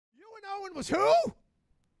Owen Was Who?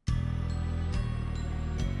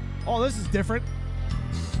 Oh, this is different.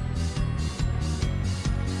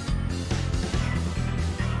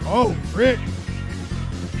 Oh, frick.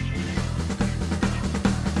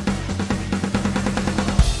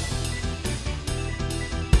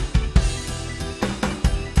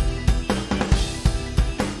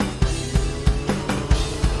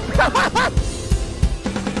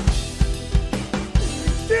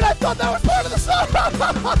 Dude, I thought that was part of the song.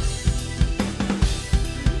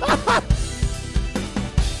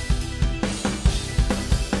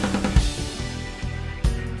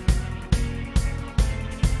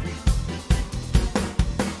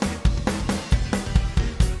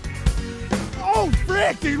 Oh,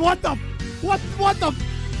 frick, dude, what the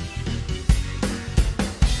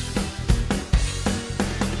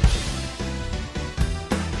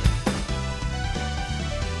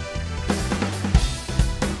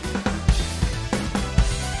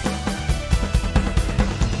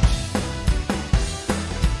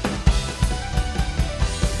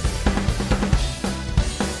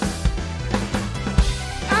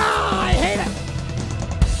I hate it.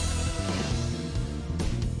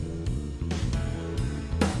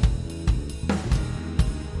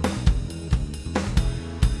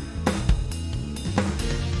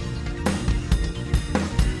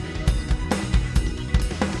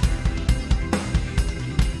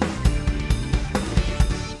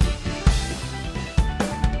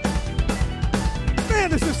 Man,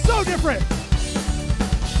 this is so different.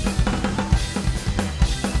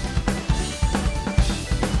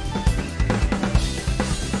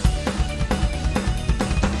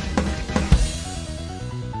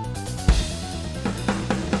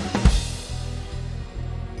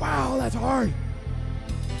 Wow, that's hard.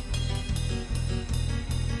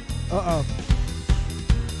 Uh-oh.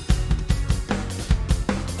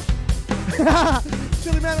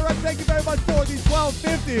 Chili Man Rock, thank you very much for the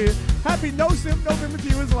 12.50. Happy No Simp November to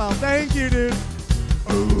you as well. Thank you, dude.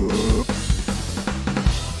 Ooh.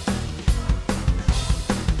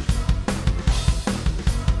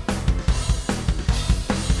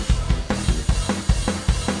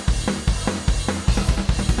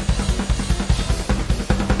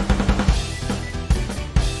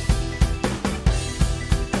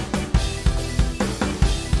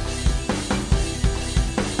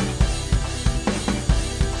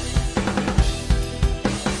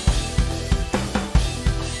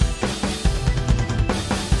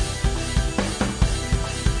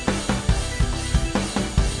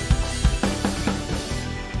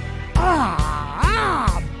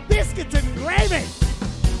 Biscuits and gravy.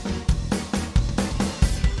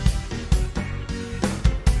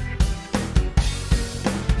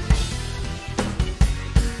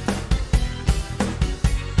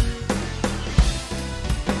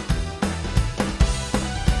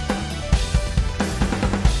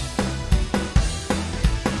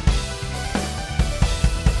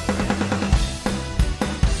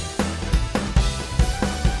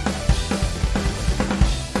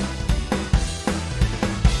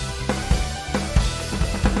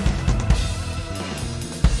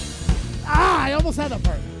 I almost had that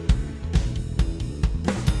part.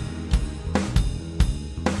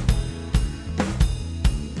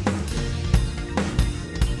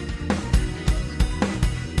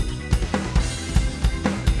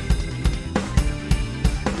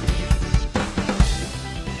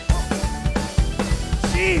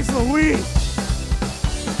 Jeez Louise.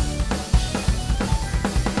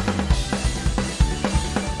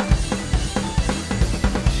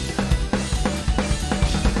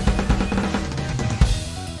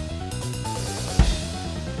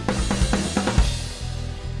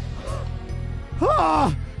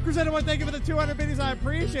 Oh, Crusader One, thank you for the 200 biddies. I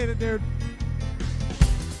appreciate it, dude.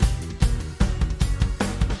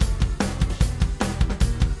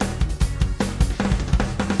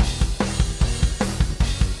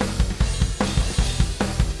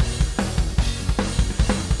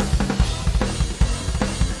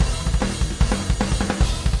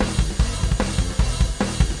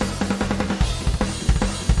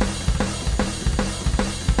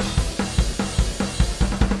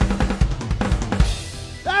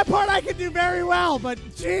 Part I can do very well, but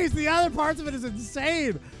geez, the other parts of it is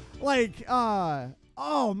insane. Like,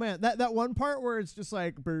 oh man, that one part where it's just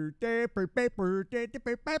like birthday, it's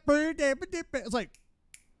like,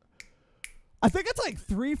 I think it's like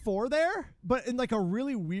 3/4 there, but in like a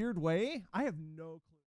really weird way. I have no clue.